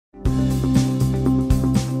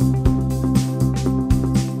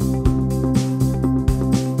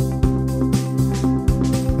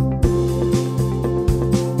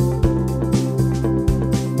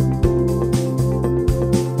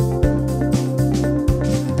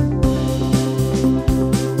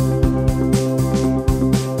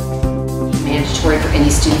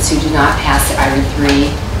students who do not pass the Ivy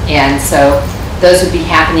 3. And so those would be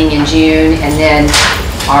happening in June. And then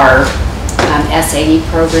our SAE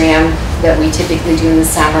program that we typically do in the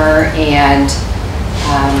summer, and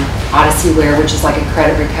Odyssey Wear, which is like a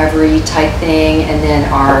credit recovery type thing, and then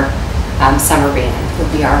our summer band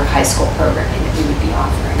would be our high school programming that we would be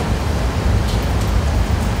offering.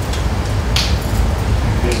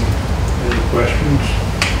 Any questions?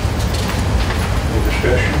 Any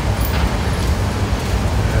discussion?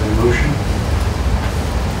 Have a motion?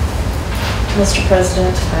 Mr.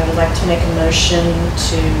 President, I would like to make a motion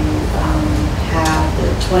to have the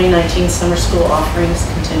 2019 summer school offerings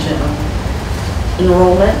contingent on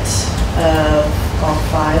enrollment of all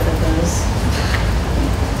 5 of those.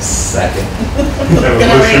 Second. Have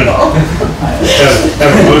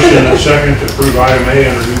a motion and a second to approve item A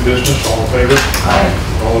under new business. All in favor? Aye.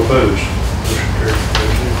 All opposed? Motion carries.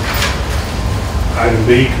 Item B,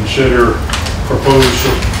 consider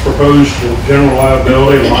proposed general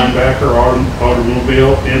liability, linebacker,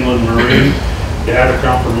 automobile, inland marine, data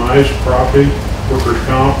compromise, property, workers'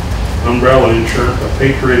 comp, umbrella insurance,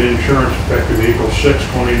 Patriot Insurance effective April 6,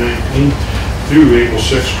 2019 through April 6,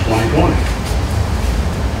 2020.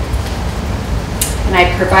 And I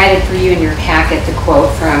provided for you in your packet the quote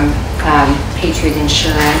from Patriot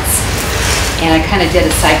Insurance. And I kind of did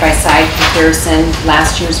a side-by-side comparison,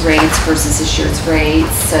 last year's rates versus this year's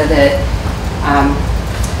rates, so that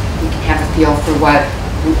you can have a feel for what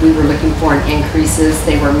we were looking for in increases.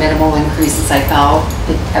 They were minimal increases, I felt,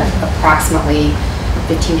 approximately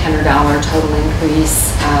 $1,500 total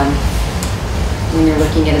increase. When you're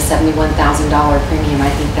looking at a $71,000 premium,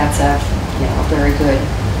 I think that's a very good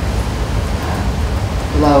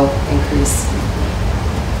low increase.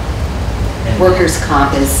 And workers'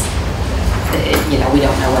 comp is, we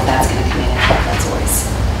don't know what that's going to come in at. That's always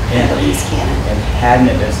nobody's canon. And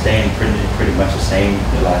hadn't it been staying pretty much the same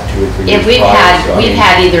the last 2 or 3 years? We've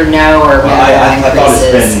had either no or minimal increases. I thought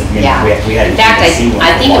it's been, yeah. We had. In fact, I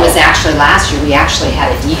think it was actually last year we actually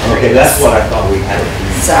had a decrease. Okay, that's what I thought we had.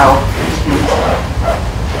 So.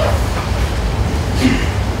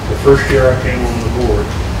 The first year I came on the board,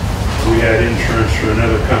 we had insurance through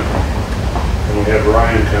another company, and we had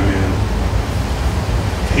Ryan come in.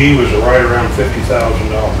 He was right around $50,000,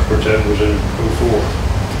 which that was in 04.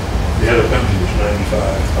 The other company was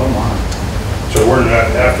 95. Oh my. So we're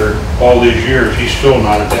not, after all these years, he's still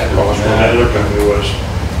not at that cost, but that other company was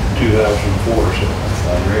 2004. So. That's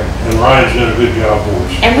unreal. And Ryan's done a good job for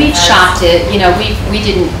us. And we've shopped it.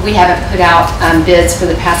 We haven't put out bids for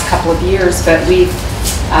the past couple of years, but we've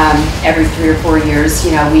every 3 or 4 years,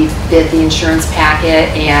 we've bid the insurance packet,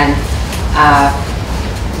 and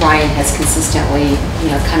Ryan has consistently,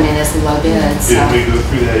 come in as the low bid. Didn't we go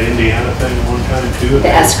through that Indiana thing one time too? The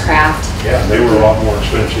S-Craft. Yeah, they were a lot more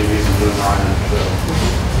expensive even than Ryan. So.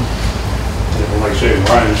 And like I say,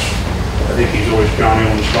 Ryan's, I think he's always Johnny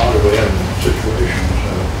on the spot if we have a situation. So.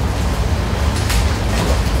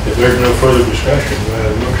 If there's no further discussion, we have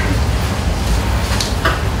a motion.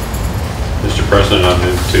 Mr. President, I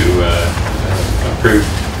move to approve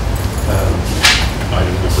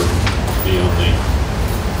item number B on the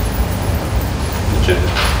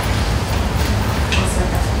agenda.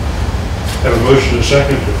 Have a motion and a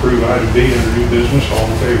second to approve item B under new business. All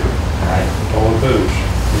in favor? Aye. All opposed?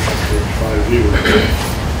 Motion carries 5-0.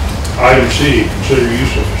 Item C, consider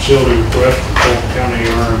use of facility request from Fulton County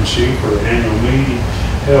RMC for the annual meeting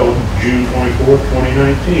held June 24,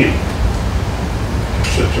 2019.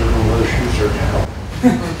 Sit there and let us use their towel.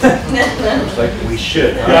 Looks like we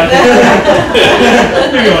should. Maybe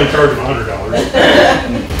only charge them $100.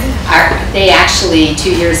 They actually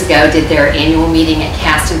 2 years ago did their annual meeting at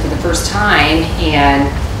Caston for the first time, and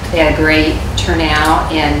they had a great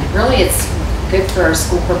turnout, and really it's good for our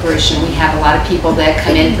school corporation. We have a lot of people that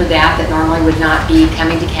come in for that normally would not be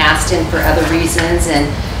coming to Caston for other reasons, and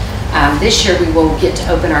this year we will get to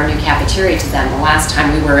open our new cafeteria to them. The last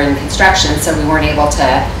time we were in construction, so we weren't able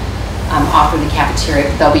to offer the cafeteria,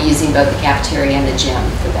 but they'll be using both the cafeteria and the gym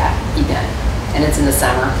for that event, and it's in the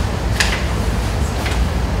summer.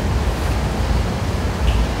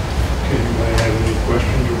 Okay, anybody have any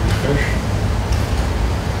questions or discussion?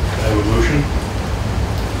 I have a motion.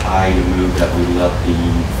 I move that we let the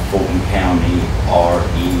Fulton County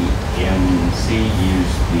REMC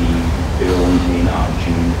use the building on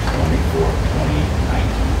June 24th,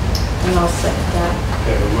 2019. And I'll second that.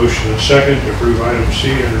 Have a motion and a second to approve item C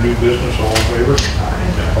under new business. All in favor?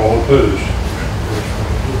 Aye. All opposed?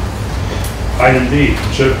 Item D,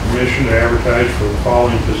 consider permission to advertise for the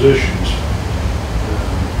following positions.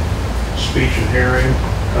 Speech and hearing,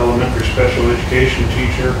 elementary special education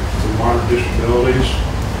teacher for moderate disabilities,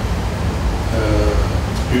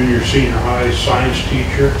 junior, senior high science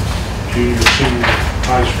teacher, junior, senior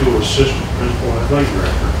high school assistant principal, athletic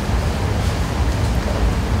director.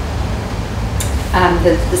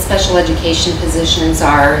 The special education positions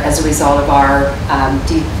are as a result of our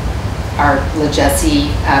LaJesse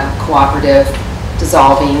cooperative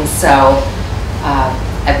dissolving. So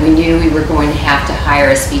we knew we were going to have to hire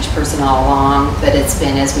a speech person all along, but it's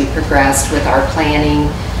been as we progressed with our planning,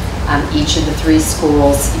 each of the three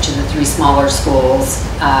schools, each of the three smaller schools,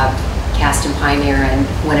 Caston, Pioneer, and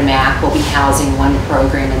Winnemac, will be housing one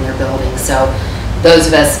program in their building. So those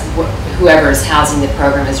of us, whoever is housing the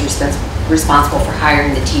program is responsible for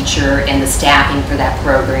hiring the teacher and the staffing for that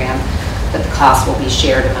program, but the cost will be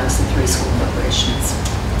shared amongst the three school corporations.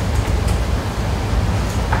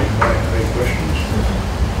 Anybody have any questions?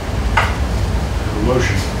 Have a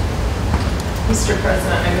motion. Mr.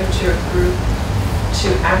 President, I move to approve to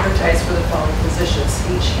advertise for the following positions: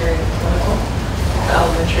 speech, hearing, clinical,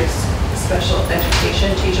 elementary special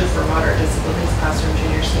education teacher for moderate disabilities, classroom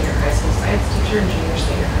junior, senior high school science teacher, and junior,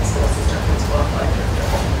 senior high school assistant principal, athletic director.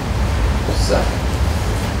 Second.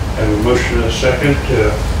 Have a motion and a second to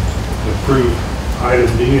approve item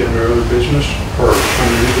D under other business, or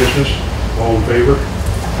under new business. All in favor?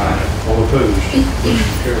 Aye. All opposed?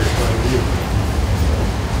 Motion carries 5-0.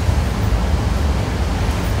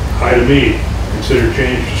 Item E, consider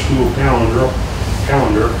change to school calendar,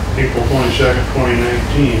 April 22nd,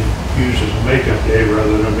 2019, used as a makeup day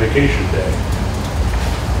rather than a vacation day.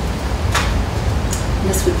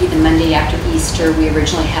 This would be the Monday after Easter. We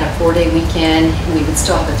originally had a 4-day weekend, and we would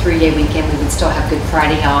still have a 3-day weekend. We would still have Good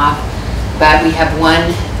Friday off, but we have one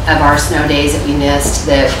of our snow days that we missed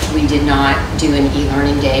that we did not do an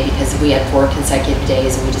e-learning day because we had 4 consecutive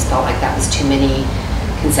days, and we just felt like that was too many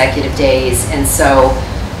consecutive days. And so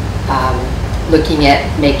looking at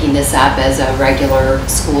making this up as a regular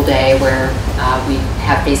school day where we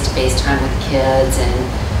have face-to-face time with kids, and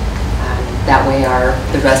that way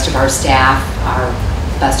the rest of our staff, our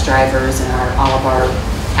bus drivers and all of our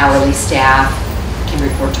hourly staff can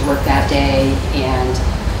report to work that day. And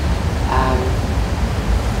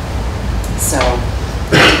so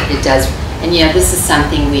it does, and yeah, this is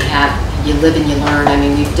something we have, you live and you learn. I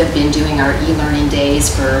mean, we've been doing our e-learning days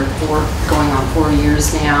for going on 4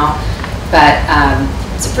 years now, but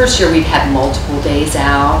it's the first year we've had multiple days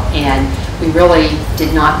out, and we really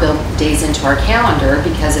did not build days into our calendar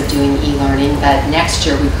because of doing e-learning, but next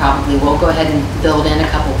year we probably will go ahead and build in a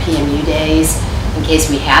couple PMU days in case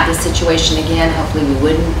we have this situation again. Hopefully we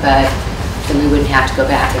wouldn't, but then we wouldn't have to go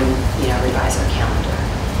back and, revise our calendar.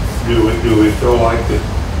 Do we feel like that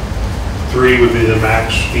 3 would be the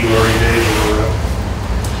max e-learning days in a row?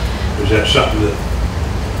 Is that something that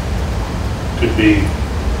could be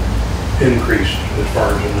increased as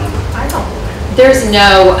far as the number? I don't believe. There's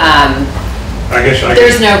no,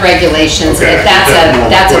 there's no regulations. Okay.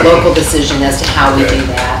 That's a local decision as to how we Okay. do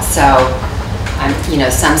that. So,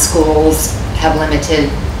 some schools have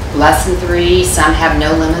limited less than 3, some have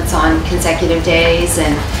no limits on consecutive days,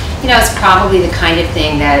 and it's probably the kind of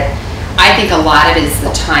thing that I think a lot of it is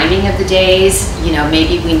the timing of the days.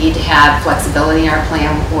 Maybe we need to have flexibility in our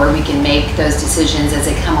plan where we can make those decisions as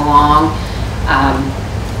they come along.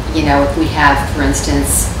 If we have, for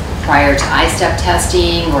instance, prior to I-STEP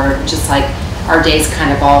testing, or just like our days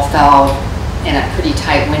kind of all fell in a pretty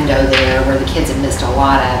tight window there where the kids had missed a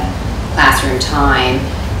lot of classroom time,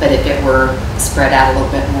 but if it were spread out a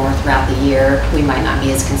little bit more throughout the year, we might not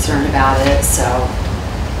be as concerned about it. So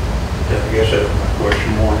I guess that was my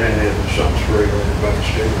question more than anything, if something's regulated by the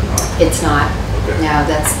state or not. it's not. Okay. No,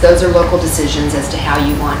 those are local decisions as to how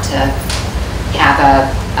you want to have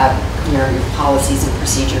your policies and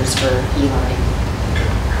procedures for e-learning.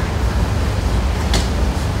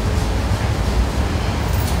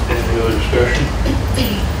 Any other discussion?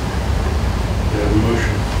 We have a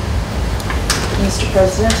motion. Mr.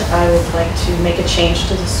 President, I would like to make a change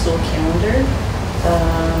to the school calendar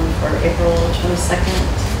for April 22nd,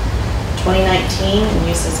 2019, and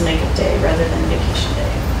use as makeup day rather than vacation day.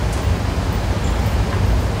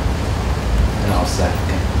 And I'll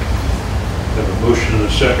second. Have a motion and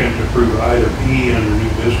a second to approve item E under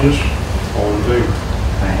new business. All in favor?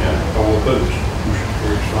 Aye. All opposed? Motion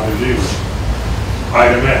carries 5-0.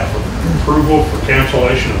 Item F, approval for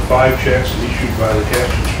cancellation of 5 checks issued by the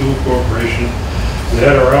Caston School Corporation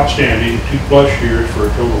that are outstanding 2+ years for a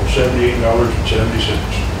total of $78.70.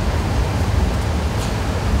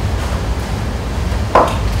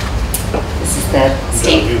 This is the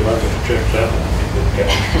state. I gotta check that one.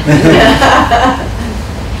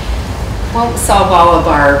 Won't solve all of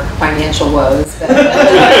our financial woes, but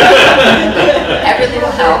everything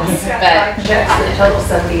will help. But Checks that total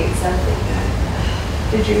 $78.70.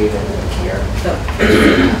 Did you even care?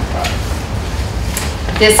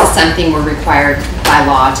 This is something we're required by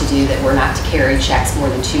law to do, that we're not to carry checks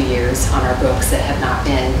more than 2 years on our books that have not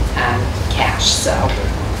been cashed, so.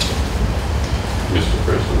 Mr.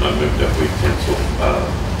 President, I move that we cancel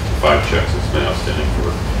 5 checks that's been outstanding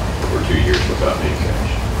for over 2 years without being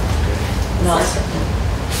cashed. No.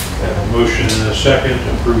 Have a motion and a second to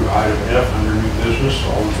approve item F under new business.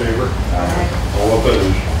 All in favor? All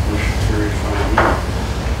opposed? Motion carries 5-0.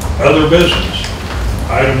 Other business.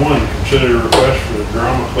 Item 1, consider a request for the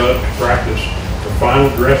drama club to practice the final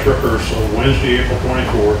dress rehearsal Wednesday, April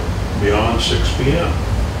 24th, beyond 6 p.m.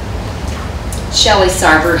 Shelley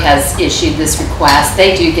Sarver has issued this request.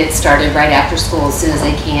 They do get started right after school as soon as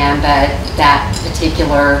they can, but that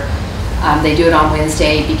particular, they do it on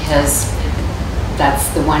Wednesday because that's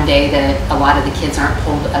the one day that a lot of the kids aren't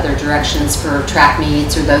pulled other directions for track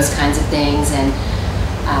meets or those kinds of things. And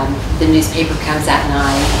the newspaper comes at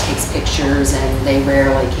night and takes pictures, and they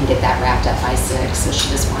rarely can get that wrapped up by 6. So she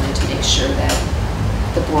just wanted to make sure that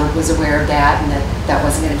the board was aware of that and that that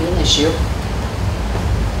wasn't going to be an issue.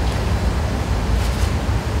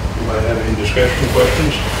 Anybody have any discussion,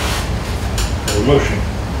 questions? Have a motion.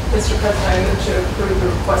 Mr. President, I move to approve the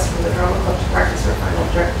request from the drama club to practice their final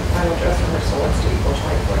dress rehearsal Wednesday, April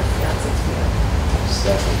 24th, beyond 6 p.m.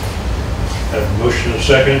 Second. Have a motion and a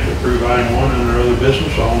second to approve item 1 under other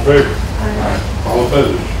business. All in favor? All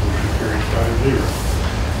opposed? Motion carries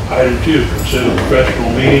 5-0. Item 2, consider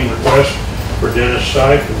professional meeting request for Dennis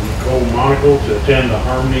Syke and Nicole Monaco to attend the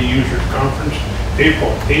Harmony Users Conference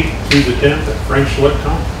April 8th through the 10th at Frank Slick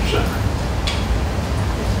Conference Center.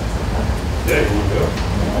 Yeah, you want to go?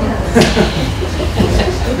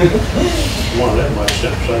 You want that much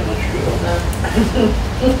step aside, let you go.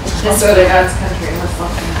 So to God's country or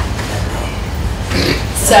something.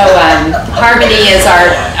 So Harmony is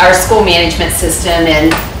our school management system,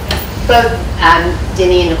 and both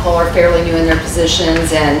Denny and Nicole are fairly new in their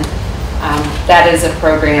positions, and that is a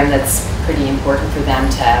program that's pretty important for them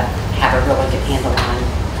to have a really good handle on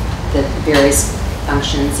the various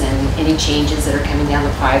functions and any changes that are coming down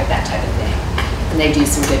the pipe, that type of thing. And they do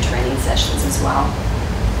some good training sessions as well.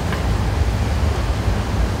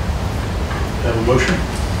 Have a motion?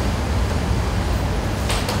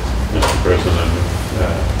 Mr. President, I move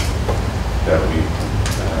that we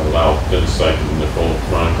allow Dennis Syke and Nicole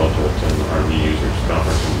Monaco to attend the Harmony Users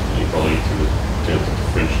Conference in April 8th through the 10th at the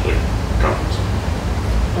French Lick Conference.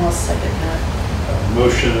 I'll second that.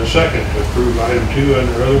 Motion and a second to approve item 2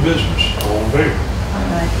 under other business. All in favor?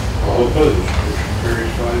 All opposed? Motion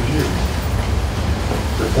carries 5-0.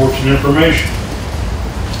 Reports and information.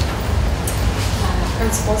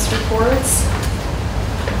 Principals reports.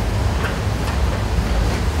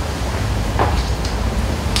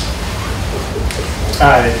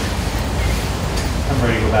 I'm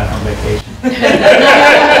ready to go back on vacation.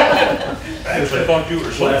 Actually, I thought you were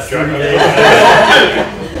asleep, Last Chuck. 3 days.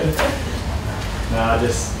 No,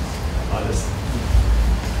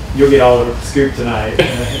 you'll get all the scoop tonight,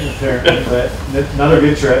 apparently, but another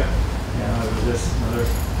good trip. You know, it was just another,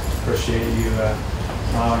 appreciate you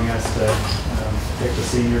allowing us to take the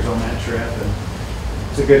seniors on that trip, and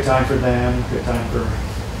it's a good time for them, good time for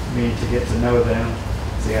me to get to know them.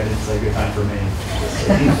 See, I didn't say good time for me.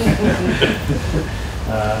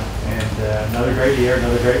 Another great year,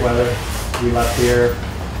 another great weather. We left here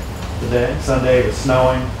today, Sunday, it was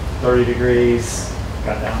snowing, 30 degrees.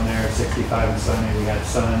 Got down there at 65 and sunny. We had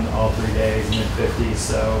sun all 3 days, mid-50s,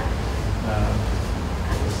 so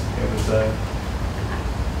it was a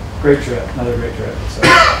great trip, another great trip. So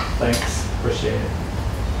thanks, appreciate it.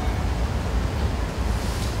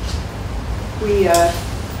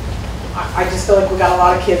 I just feel like we got a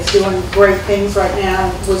lot of kids doing great things right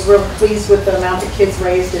now. Was real pleased with the amount of kids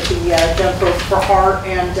raised at the Jump Rope for Heart,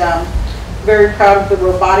 and very proud of the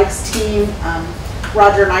robotics team.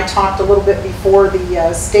 Roger and I talked a little bit before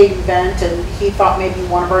the state event, and he thought maybe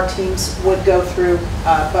one of our teams would go through,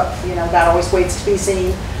 but you know, that always waits to be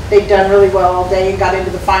seen. They've done really well all day and got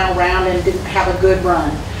into the final round and didn't have a good run,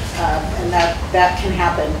 and that can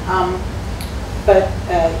happen. But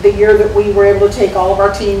the year that we were able to take all of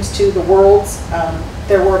our teams to the Worlds,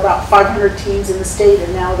 there were about 500 teams in the state,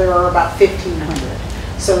 and now there are about 1,500.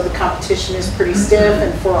 So the competition is pretty stiff,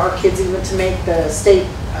 and for our kids even to make the state,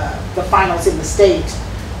 the finals in the state,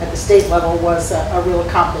 at the state level, was a real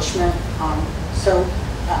accomplishment. So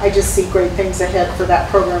I just see great things ahead for that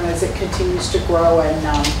program as it continues to grow, and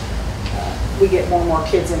we get more and more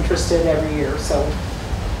kids interested every year. So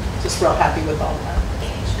just real happy with all of that.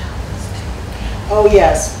 Oh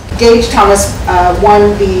yes, Gage Thomas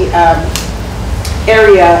won the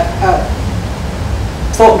area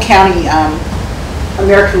Fulton County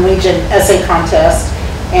American Legion essay contest,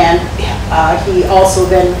 and he also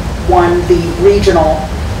then won the regional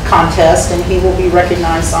contest, and he will be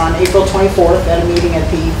recognized on April 24th at a meeting at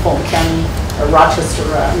the Fulton County Rochester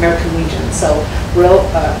American Legion. So real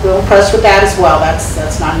impressed with that as well.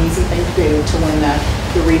 That's not an easy thing to do, to win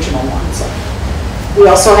the regional one. So we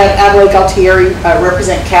also had Adelaide Galtieri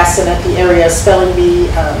represent Caston at the area spelling bee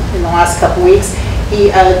in the last couple weeks.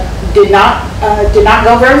 He did not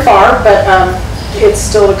go very far, but it's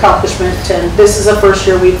still an accomplishment. And this is the first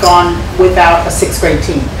year we've gone without a 6th grade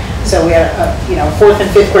team. So we had, 4th and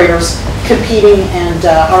 5th graders competing, and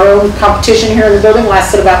our own competition here in the building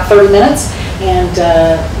lasted about 30 minutes. And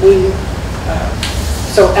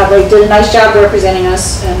so Adelaide did a nice job representing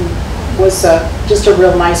us, and was just a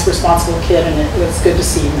real nice, responsible kid, and it was good to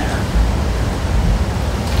see him there.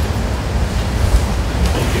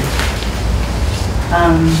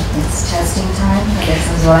 It's testing time, I guess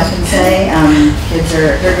is what I can say. Kids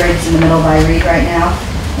their grades in the middle by read right now.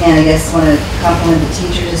 And I guess want to compliment the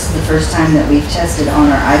teachers. This is the first time that we've tested on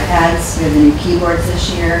our iPads. We have the new keyboards this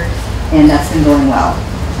year, and that's been going well.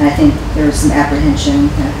 And I think there was some apprehension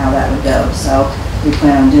of how that would go. So we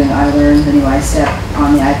plan on doing iLearn, the new iStep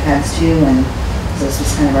on the iPads too, and so this was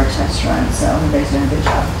kind of our test run. So everybody's doing a good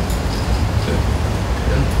job.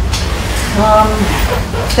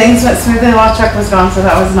 Things went smoothly while Chuck was gone, so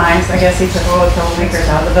that was nice. I guess he took all the troublemakers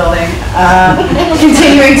out of the building.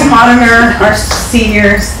 Continuing to monitor our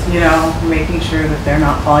seniors, making sure that they're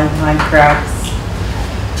not falling behind cracks.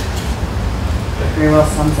 Very well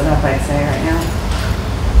sums it up, I'd say, right now.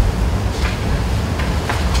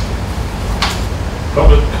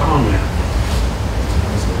 Public comment.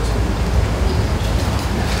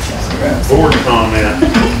 Board comment.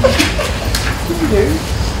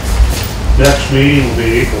 Next meeting will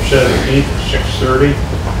be April 17th at 6:30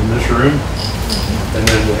 in this room. And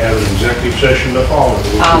then we have an executive session to follow,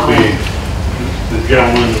 which will be the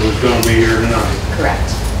gentleman that was going to be here tonight. Correct.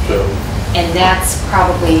 So. And that's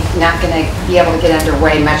probably not going to be able to get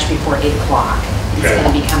underway much before 8 o'clock. It's Okay. going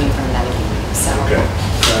to be coming from another meeting, so. Okay.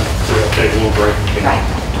 We'll take a little break. Right.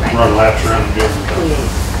 Run laps around the building.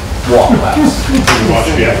 Walk laps. Watch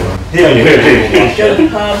the other one. Yeah, you Go to the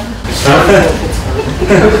pub.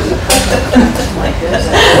 My goodness.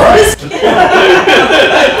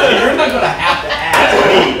 You're not gonna have to ask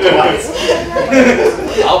me twice.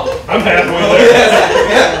 I'm halfway there.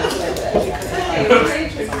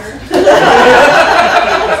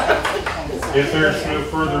 If there's no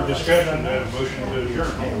further discussion, I have a motion to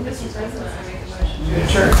adjourn. Mr. President, I make a motion.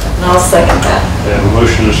 Sure. And I'll second that. I have a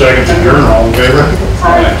motion to second to adjourn. All in favor?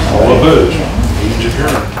 All opposed? Meeting's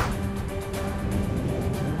adjourned.